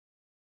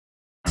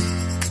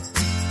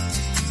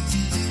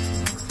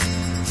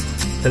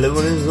Hello,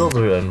 my name is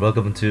WALTR and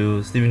welcome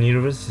to Steven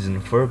Universe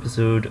Season 4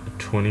 Episode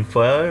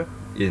 25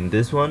 in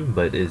this one,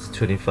 but it's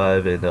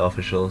 25 in the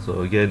official,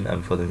 so again,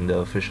 I'm following the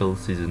official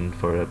Season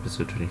 4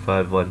 Episode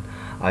 25 one.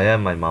 I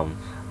am my mom.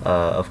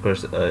 Of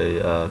course,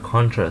 a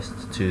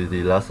contrast to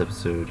the last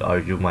episode, Are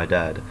You My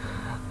Dad?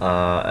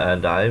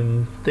 And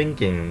I'm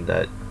thinking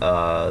that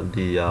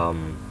the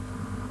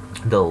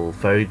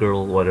fairy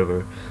girl,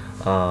 whatever,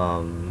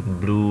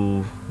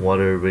 blue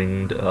water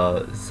ringed,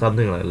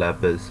 something like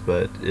lapis,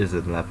 but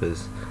isn't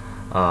lapis.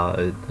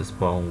 The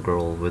small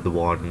girl with the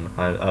wand.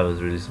 I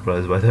was really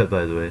surprised by that,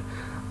 by the way.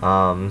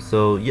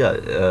 So yeah,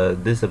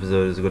 this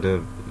episode is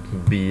gonna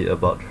be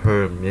about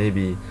her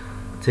maybe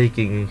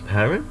taking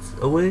parents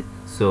away.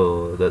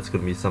 So that's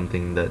gonna be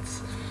something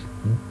that's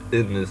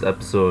in this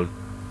episode,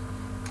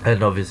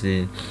 and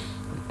obviously,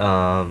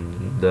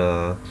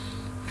 the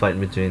fight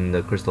between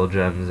the crystal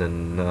gems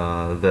and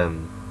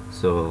them.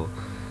 So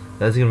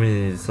that's gonna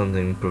be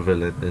something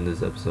prevalent in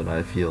this episode,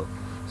 I feel.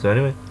 So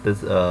anyway,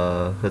 let's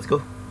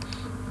go.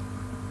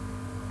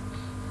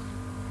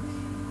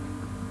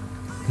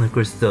 The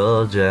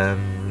crystal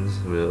gems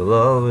will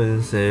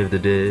always save the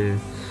day,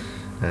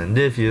 and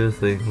if you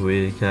think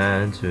we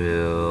can't,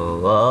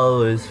 we'll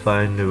always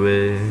find a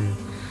way.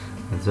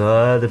 That's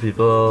why the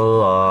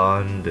people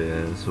on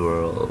this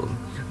world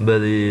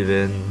believe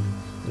in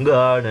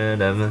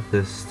garnet,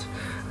 amethyst,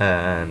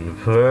 and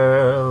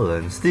pearl,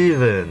 and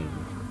Steven.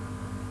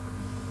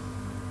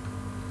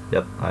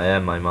 Yep, I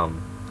am my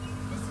mom.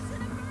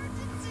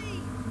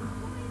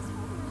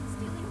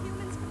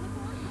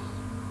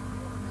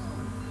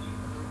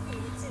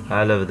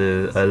 I love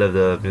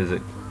the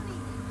music.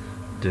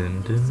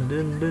 Dun dun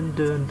dun dun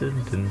dun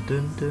dun dun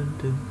dun dun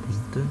dun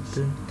dun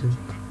dun dun.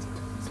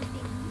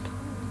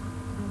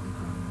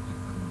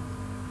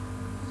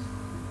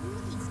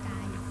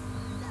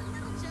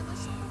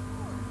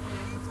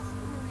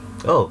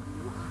 Oh.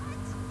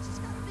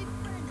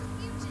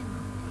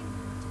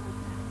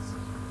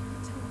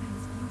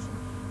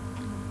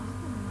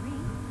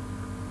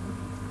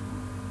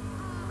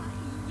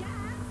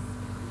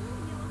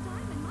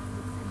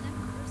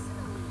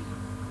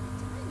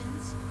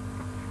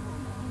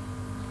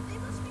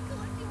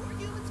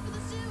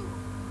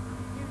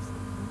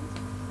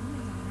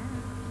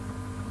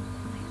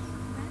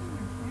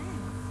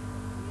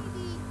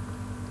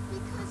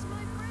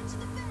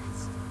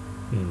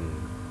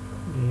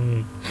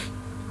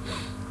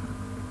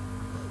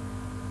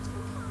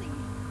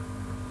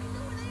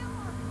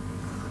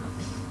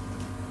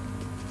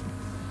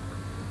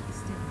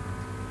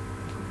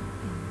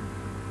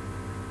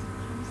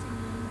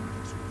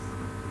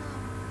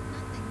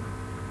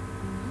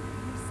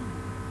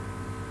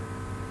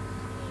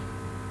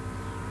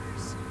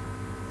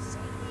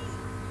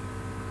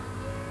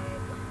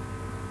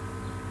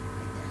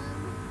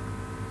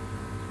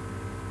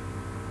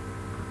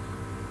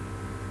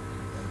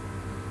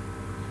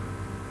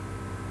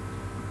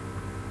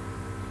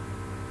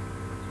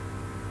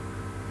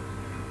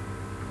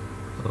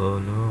 Oh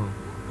no.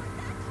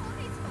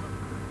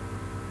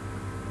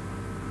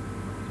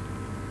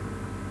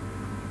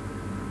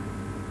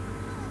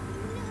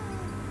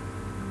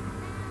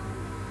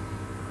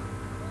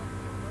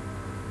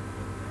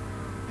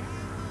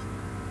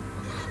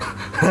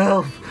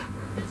 Help!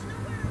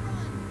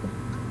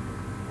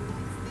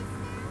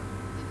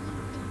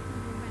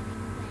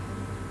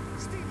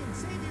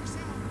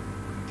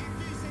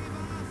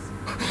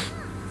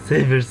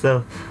 Save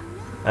yourself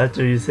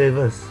after you save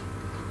us.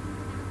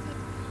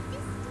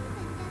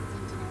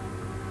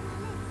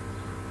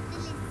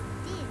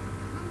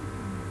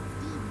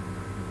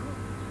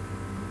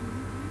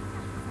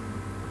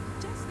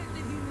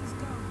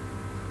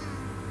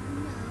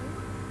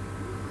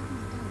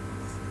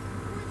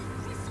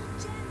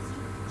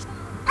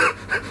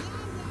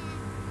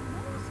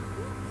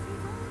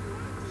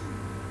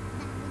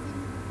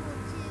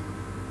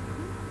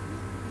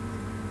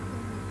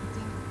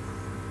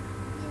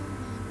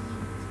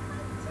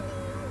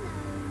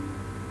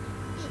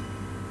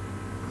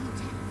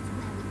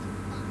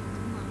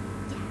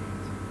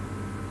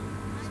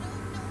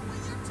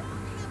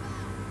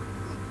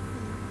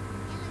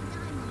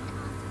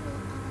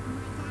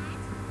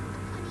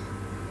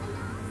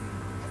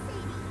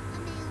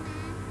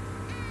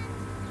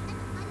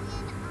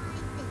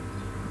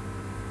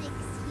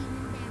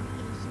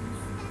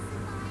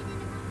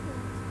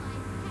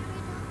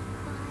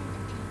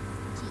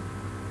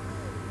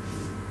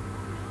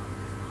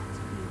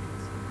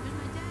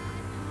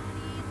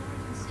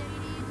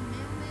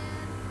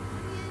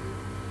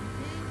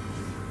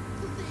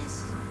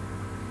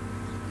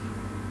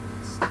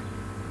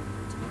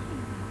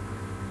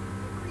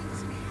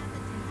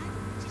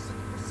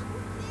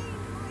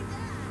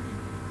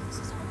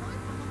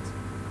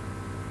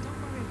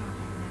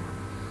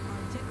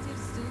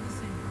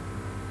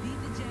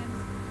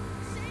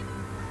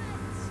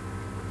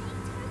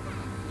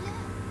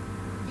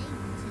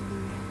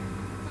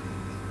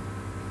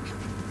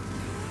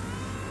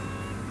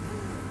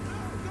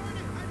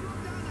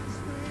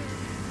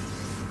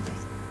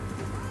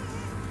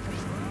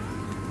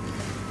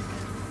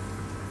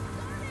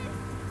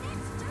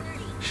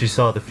 She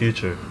saw the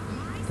future.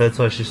 That's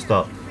why she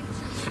stopped.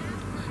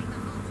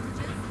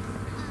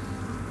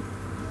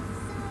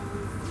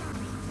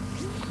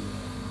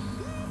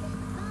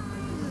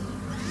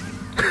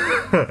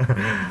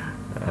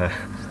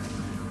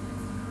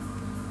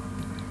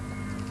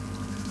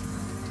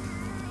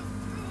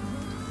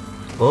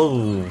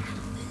 Oh,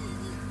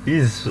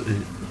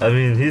 I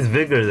mean, he's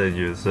bigger than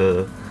you,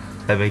 so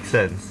that makes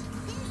sense.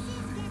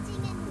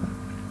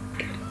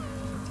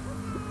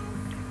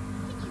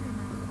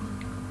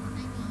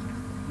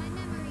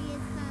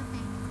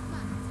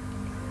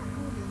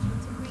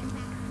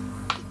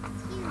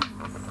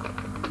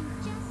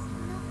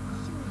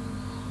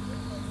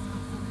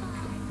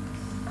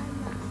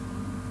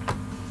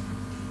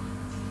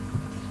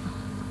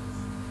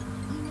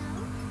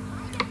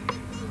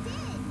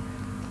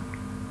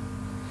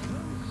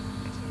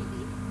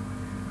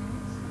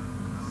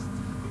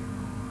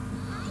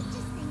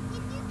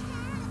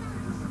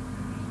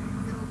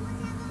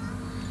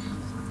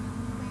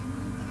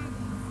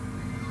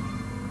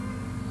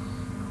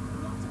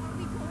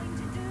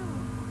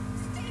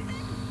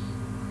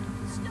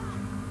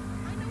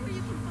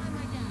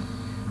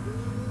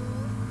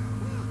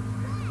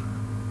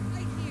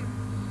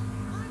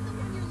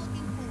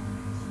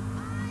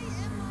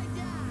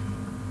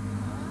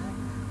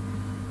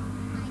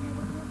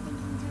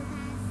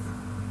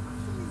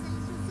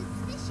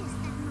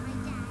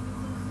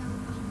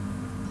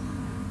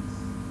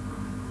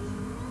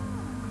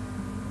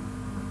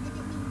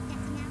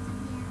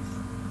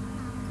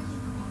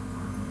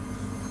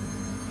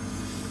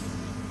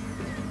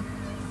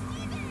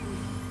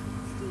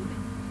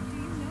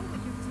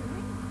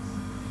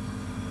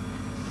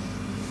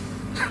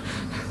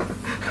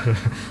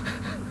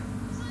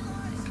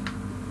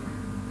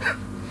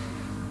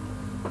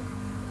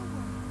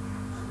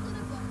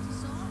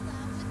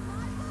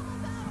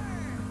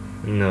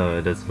 No,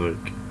 it doesn't work.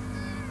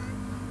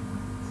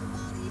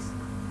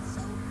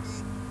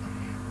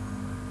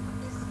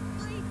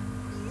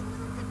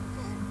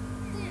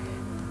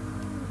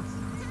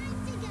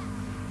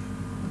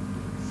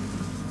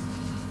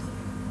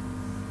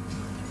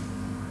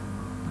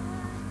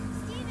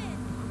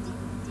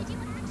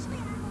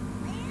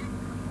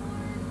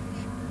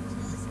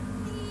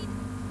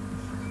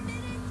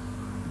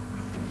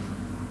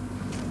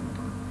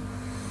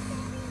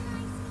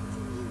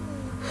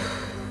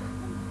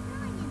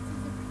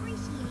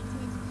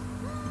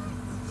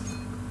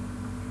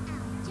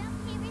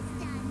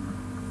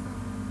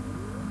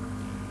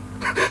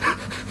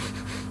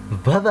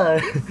 Bye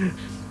bye.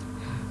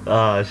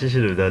 Ah, she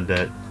should have done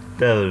that.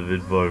 That would have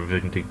been more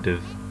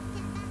vindictive.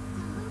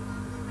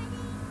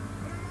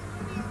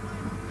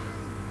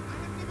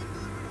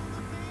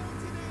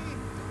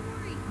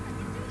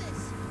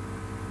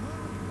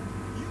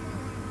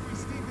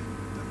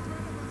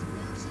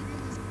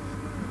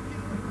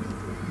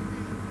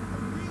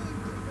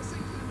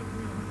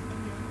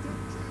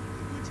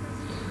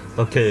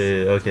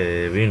 Okay,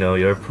 okay, we know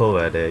you're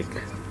poetic.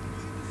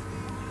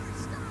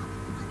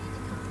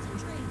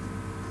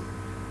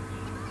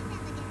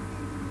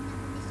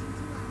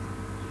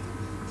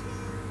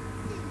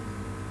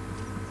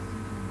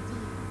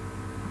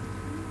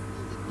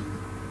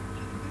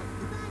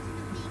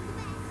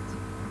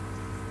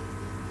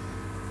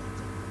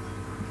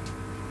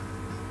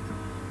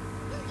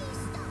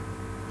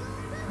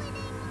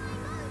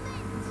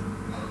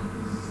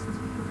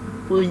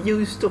 Will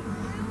you stop?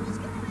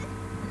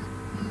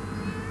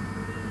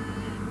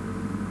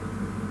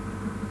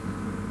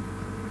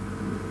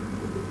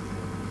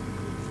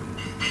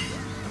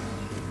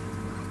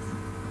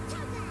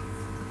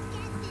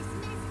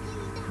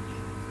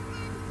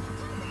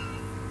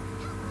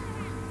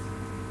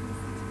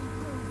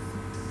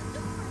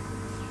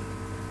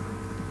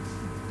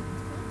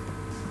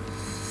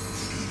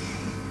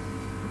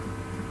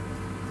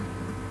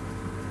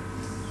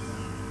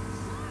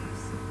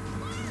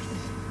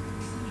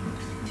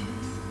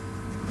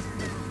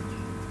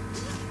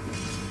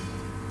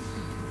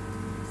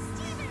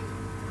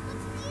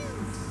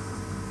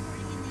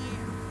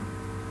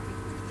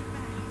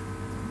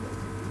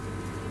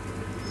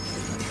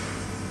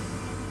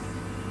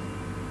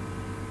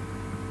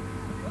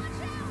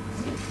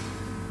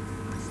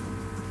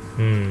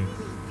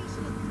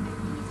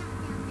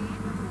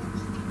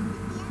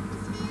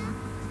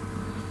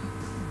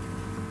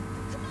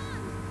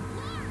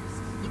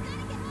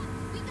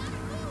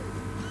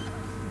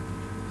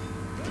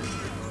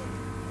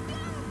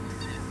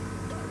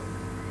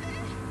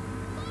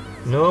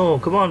 No,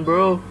 come on,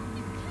 bro.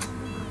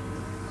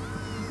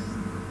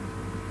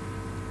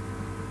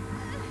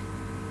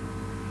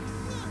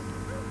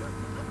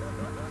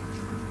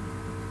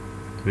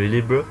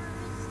 Really, bro?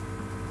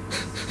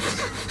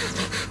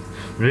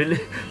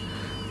 Really?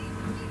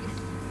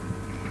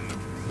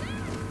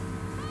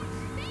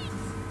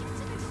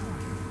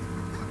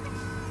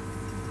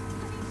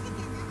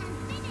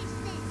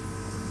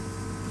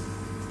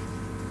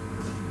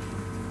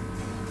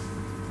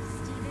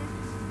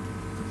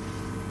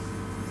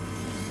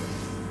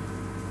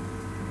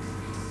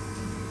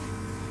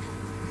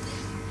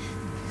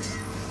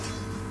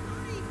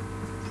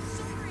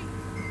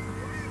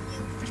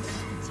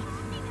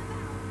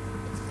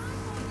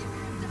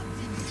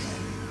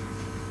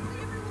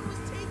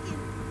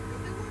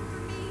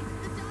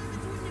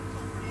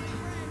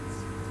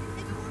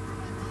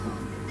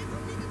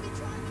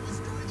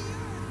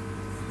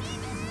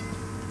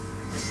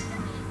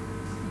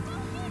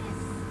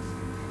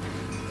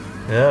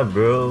 Yeah,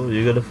 bro,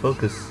 you gotta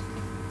focus.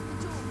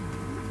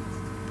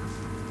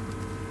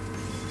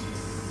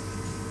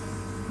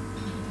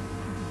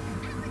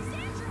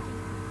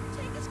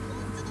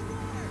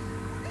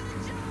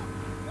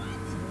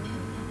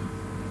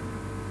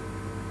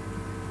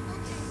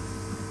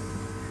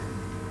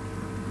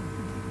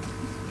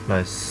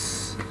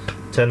 Nice.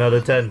 10 out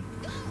of 10.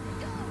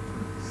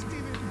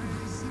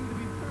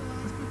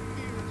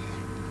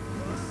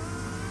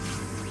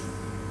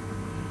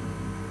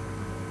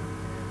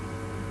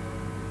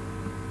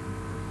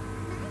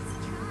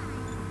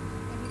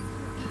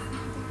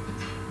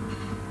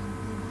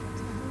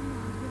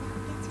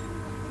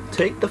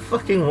 Take the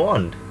fucking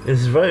wand.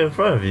 It's right in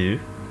front of you.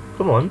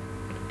 Come on.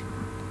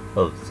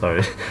 Oh,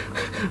 sorry.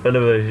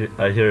 Whenever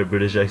I hear a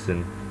British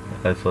accent,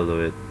 I follow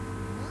it.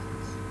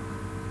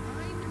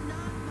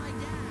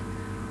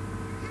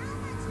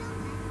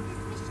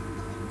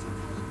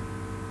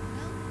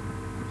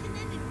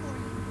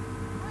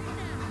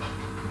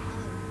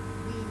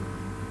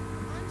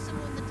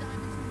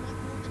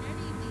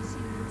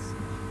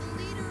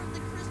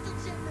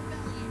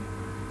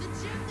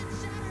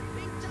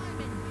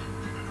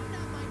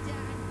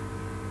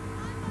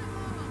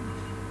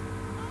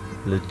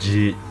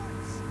 Legit.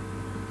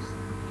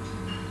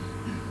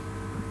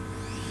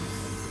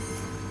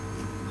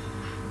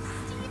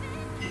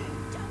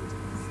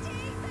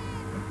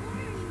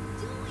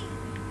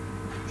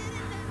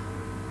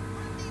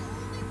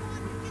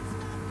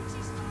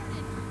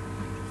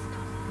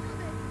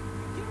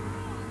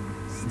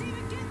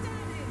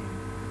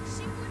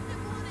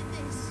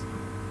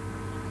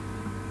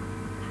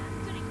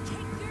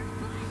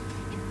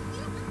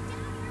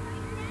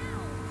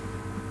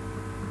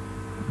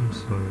 I'm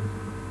sorry.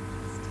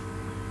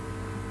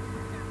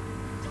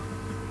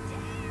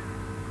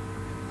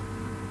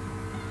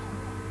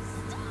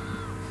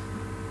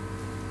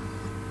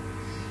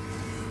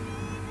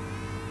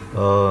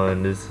 Oh,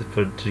 and this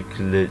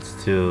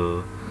particulates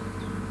to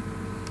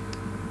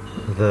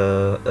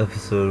the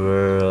episode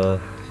where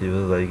he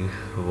was like,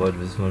 what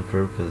is my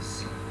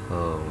purpose?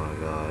 Oh my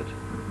god.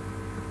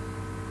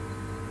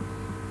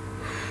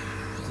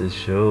 This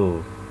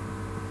show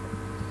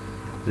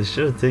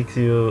takes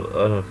you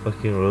on a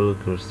fucking roller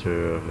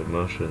coaster of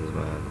emotions,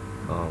 man.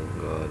 Oh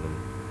my god.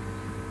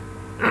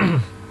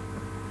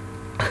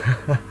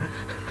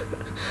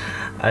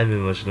 I'm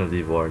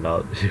emotionally worn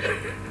out here.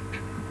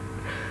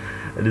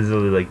 And it's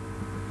only like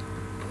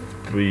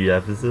 3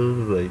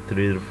 episodes, like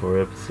 3 to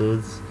 4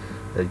 episodes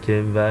that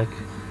came back.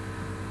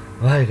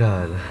 My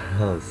god,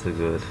 that was so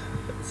good.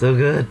 So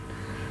good!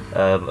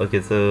 Okay,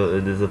 so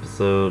in this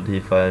episode, he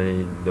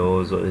finally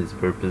knows what his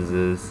purpose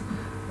is.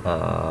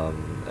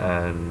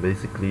 And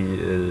basically,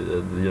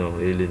 you know,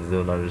 aliens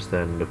don't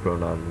understand the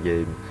pronoun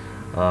game.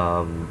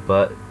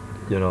 But,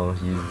 you know,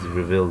 he's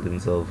revealed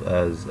himself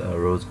as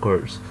Rose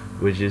Quartz,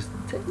 which is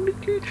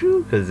technically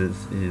true because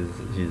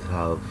he's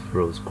half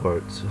Rose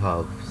Quartz,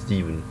 half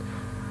Steven,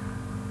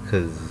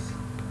 because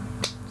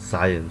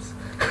science.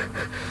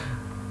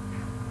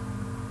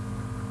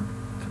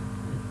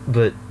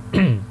 But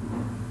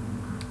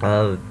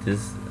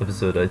this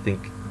episode, I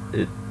think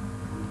it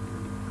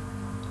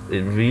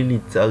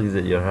really tugs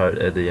at your heart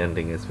at the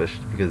ending,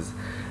 especially because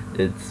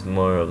it's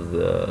more of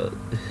the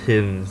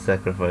him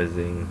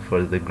sacrificing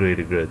for the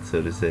greater good,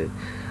 so to say.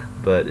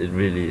 But it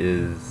really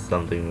is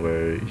something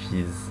where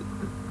he's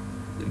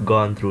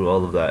gone through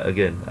all of that.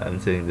 Again, I'm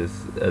saying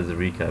this as a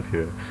recap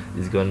here.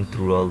 He's gone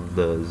through all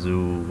the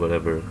zoo,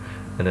 whatever,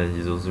 and then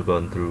he's also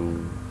gone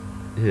through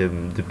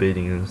him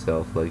debating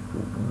himself, like,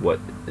 what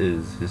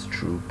is his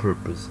true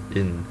purpose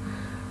in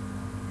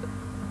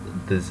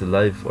this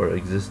life or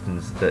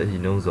existence that he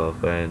knows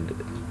of. And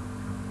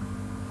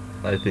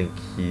I think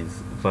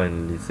he's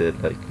finally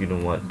said, like, you know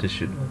what, this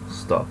should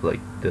stop. Like,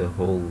 the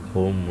whole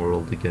home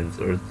world against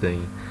Earth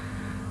thing,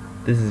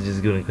 this is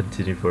just gonna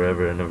continue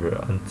forever and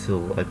ever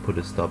until I put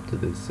a stop to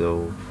this.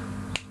 So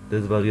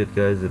that's about it,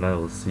 guys, and I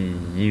will see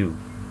you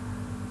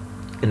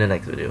in the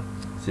next video.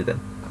 See you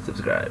then.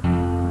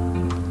 Subscribe.